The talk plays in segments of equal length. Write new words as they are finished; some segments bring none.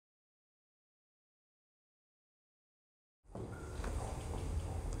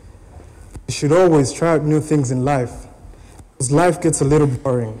You should always try out new things in life, because life gets a little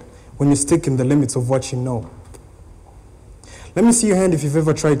boring when you stick in the limits of what you know. Let me see your hand if you've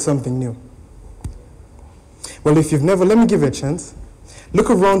ever tried something new. Well, if you've never, let me give you a chance. Look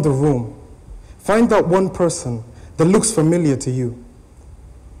around the room. Find that one person that looks familiar to you.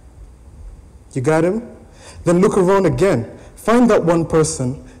 You got him? Then look around again. Find that one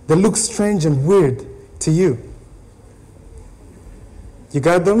person that looks strange and weird to you. You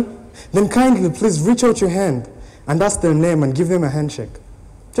got them? Then kindly, please reach out your hand and ask their name and give them a handshake.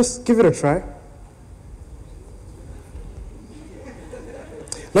 Just give it a try.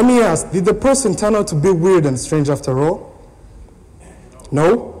 Let me ask, did the person turn out to be weird and strange after all?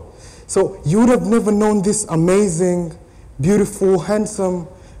 No? So you would have never known this amazing, beautiful, handsome,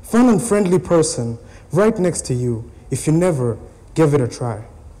 fun and friendly person right next to you if you never gave it a try.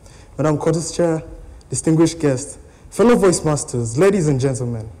 Madam Court's Chair, distinguished guests, fellow voice masters, ladies and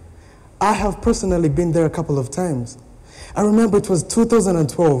gentlemen, I have personally been there a couple of times. I remember it was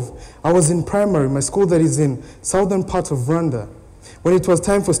 2012. I was in primary, my school that is in southern part of Rwanda, when it was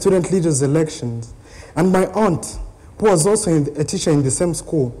time for student leaders elections. And my aunt, who was also a teacher in the same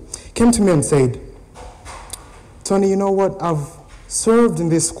school, came to me and said, Tony, you know what? I've served in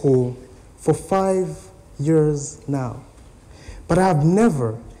this school for 5 years now, but I have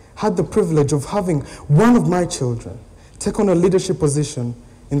never had the privilege of having one of my children take on a leadership position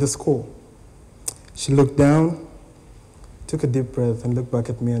in the school. She looked down, took a deep breath, and looked back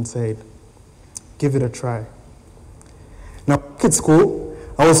at me and said, give it a try. Now, at school,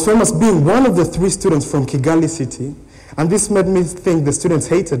 I was famous being one of the 3 students from Kigali City, and this made me think the students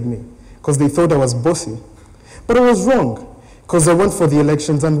hated me because they thought I was bossy. But I was wrong, because I went for the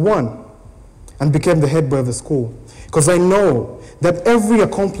elections and won, and became the head boy of the school. Because I know that every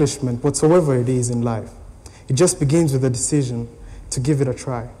accomplishment, whatsoever it is in life, it just begins with a decision to give it a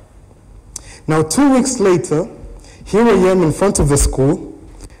try. Now, 2 weeks later, here I am in front of the school,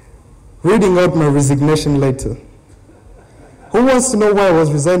 reading out my resignation letter. Who wants to know why I was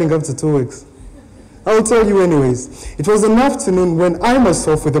resigning after 2 weeks? I'll tell you anyways. It was an afternoon when I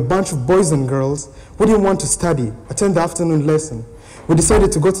myself, with a bunch of boys and girls who didn't want to study, attend the afternoon lesson, we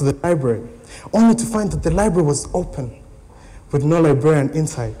decided to go to the library, only to find that the library was open, with no librarian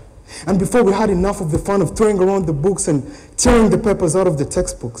inside. And before we had enough of the fun of throwing around the books and tearing the papers out of the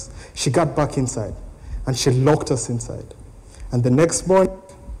textbooks, she got back inside, and she locked us inside. And the next morning,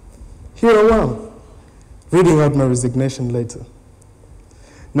 here I am, reading out my resignation letter.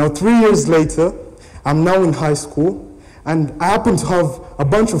 Now, 3 years later, I'm now in high school, and I happen to have a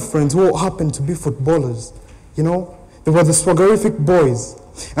bunch of friends who happen to be footballers. You know, they were the swaggerific boys.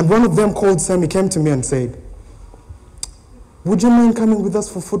 And one of them, called Sammy, came to me and said, would you mind coming with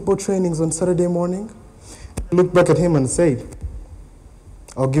us for football trainings on Saturday morning? I looked back at him and said,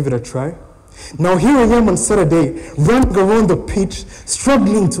 I'll give it a try. Now here I am on Saturday, running around the pitch,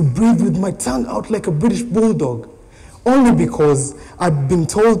 struggling to breathe with my tongue out like a British bulldog, only because I'd been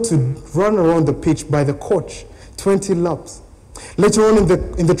told to run around the pitch by the coach, 20 laps. Later on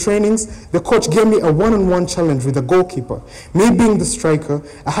in the trainings, the coach gave me a one-on-one challenge with the goalkeeper. Me being the striker,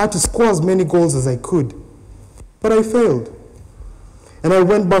 I had to score as many goals as I could. But I failed. And I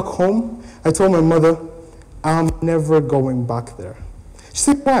went back home. I told my mother, I'm never going back there. She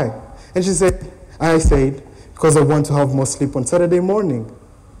said, why? And I said, because I want to have more sleep on Saturday morning.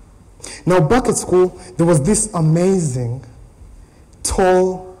 Now back at school, there was this amazing,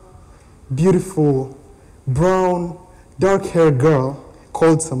 tall, beautiful, brown, dark-haired girl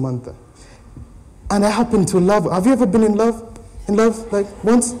called Samantha. And I happened to love her. Have you ever been in love? In love, like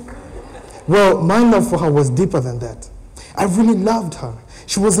once? Well, my love for her was deeper than that. I really loved her.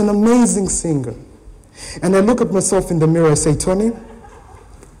 She was an amazing singer. And I look at myself in the mirror, I say, Tony,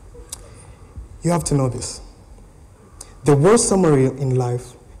 you have to know this. The worst summary in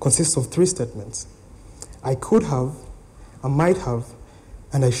life consists of 3 statements. I could have, I might have,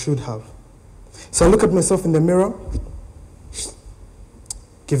 and I should have. So I look at myself in the mirror,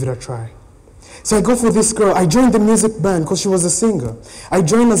 give it a try. So I go for this girl. I joined the music band because she was a singer. I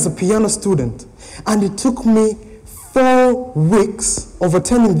joined as a piano student. And it took me 4 weeks of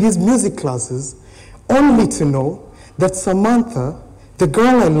attending these music classes only to know that Samantha, the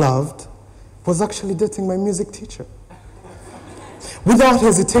girl I loved, was actually dating my music teacher. Without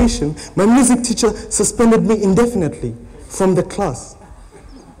hesitation, my music teacher suspended me indefinitely from the class.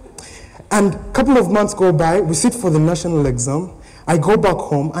 And a couple of months go by, we sit for the national exam, I go back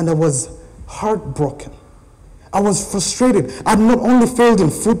home and I was heartbroken. I was frustrated. I'd not only failed in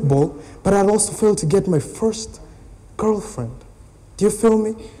football, but I'd also failed to get my first girlfriend. Do you feel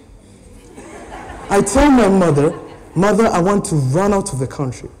me? I tell my mother, Mother, I want to run out of the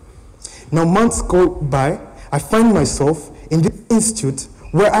country. Now months go by, I find myself in this institute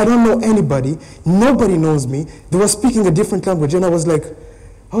where I don't know anybody, nobody knows me. They were speaking a different language, and I was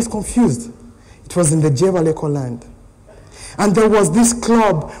confused. It was in the Jevaleko land. And there was this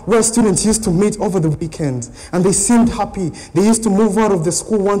club where students used to meet over the weekends, and they seemed happy. They used to move out of the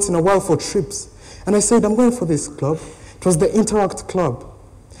school once in a while for trips. And I said, I'm going for this club. It was the Interact Club.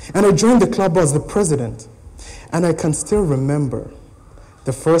 And I joined the club as the president. And I can still remember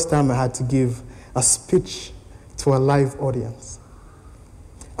the first time I had to give a speech to a live audience.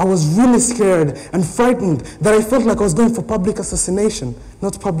 I was really scared and frightened that I felt like I was going for public assassination,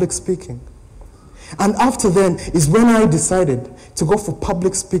 not public speaking. And after then is when I decided to go for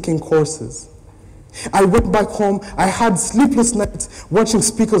public speaking courses. I went back home, I had sleepless nights watching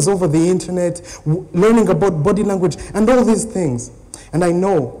speakers over the internet, learning about body language and all these things. And I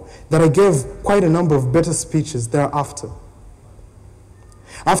know that I gave quite a number of better speeches thereafter.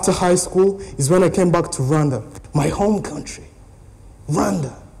 After high school is when I came back to Rwanda, my home country,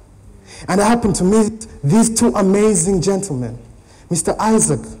 Rwanda. And I happened to meet these two amazing gentlemen, Mr.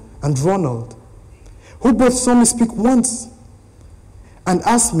 Isaac and Ronald, who both saw me speak once and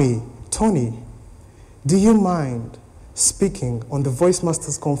asked me, Tony, do you mind speaking on the Voice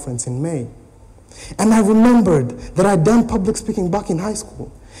Masters Conference in May? And I remembered that I'd done public speaking back in high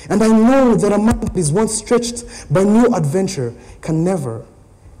school. And I know that a mind that is once stretched by new adventure can never,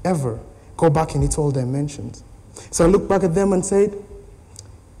 ever go back in its old dimensions. So I looked back at them and said,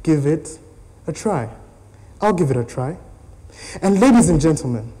 give it a try. I'll give it a try. And ladies and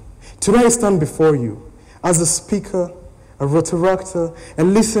gentlemen, today I stand before you as a speaker, a rotaractor, a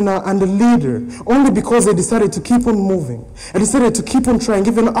listener, and a leader, only because I decided to keep on moving. I decided to keep on trying,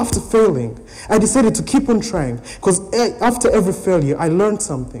 even after failing. I decided to keep on trying, because after every failure, I learned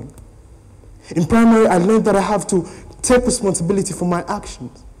something. In primary, I learned that I have to take responsibility for my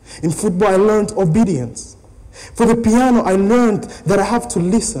actions. In football, I learned obedience. For the piano, I learned that I have to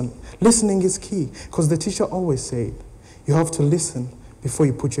listen. Listening is key, because the teacher always said, you have to listen before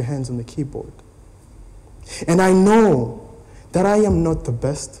you put your hands on the keyboard. And I know that I am not the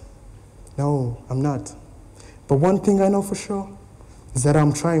best. No, I'm not. But one thing I know for sure is that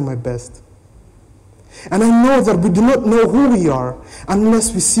I'm trying my best. And I know that we do not know who we are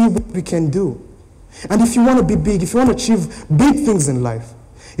unless we see what we can do. And if you want to be big, if you want to achieve big things in life,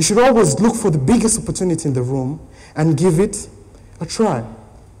 you should always look for the biggest opportunity in the room and give it a try.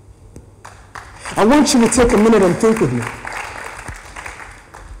 I want you to take a minute and think with me.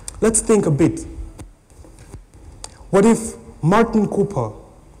 Let's think a bit. What if Martin Cooper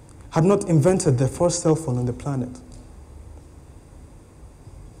had not invented the first cell phone on the planet?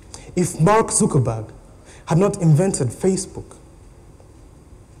 If Mark Zuckerberg had not invented Facebook?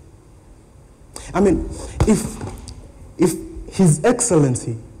 I mean, if His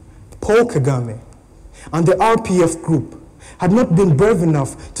Excellency Paul Kagame and the RPF group had not been brave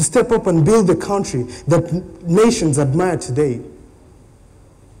enough to step up and build the country that nations admire today?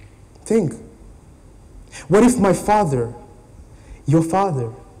 Think. What if my father, your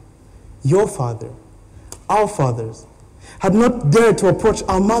father, your father, our fathers had not dared to approach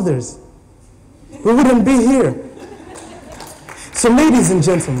our mothers? We wouldn't be here. So ladies and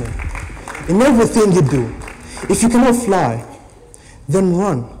gentlemen, in everything you do, if you cannot fly, then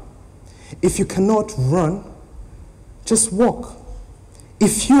run. If you cannot run, just walk.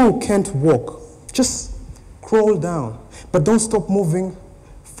 If you can't walk, just crawl down. But don't stop moving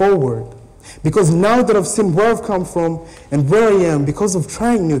forward. Because now that I've seen where I've come from and where I am because of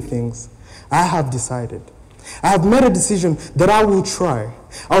trying new things, I have decided. I have made a decision that I will try.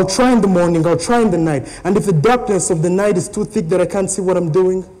 I'll try in the morning, I'll try in the night. And if the darkness of the night is too thick that I can't see what I'm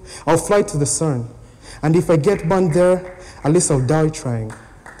doing, I'll fly to the sun. And if I get burned there, at least I'll die trying.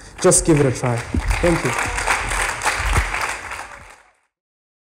 Just give it a try. Thank you.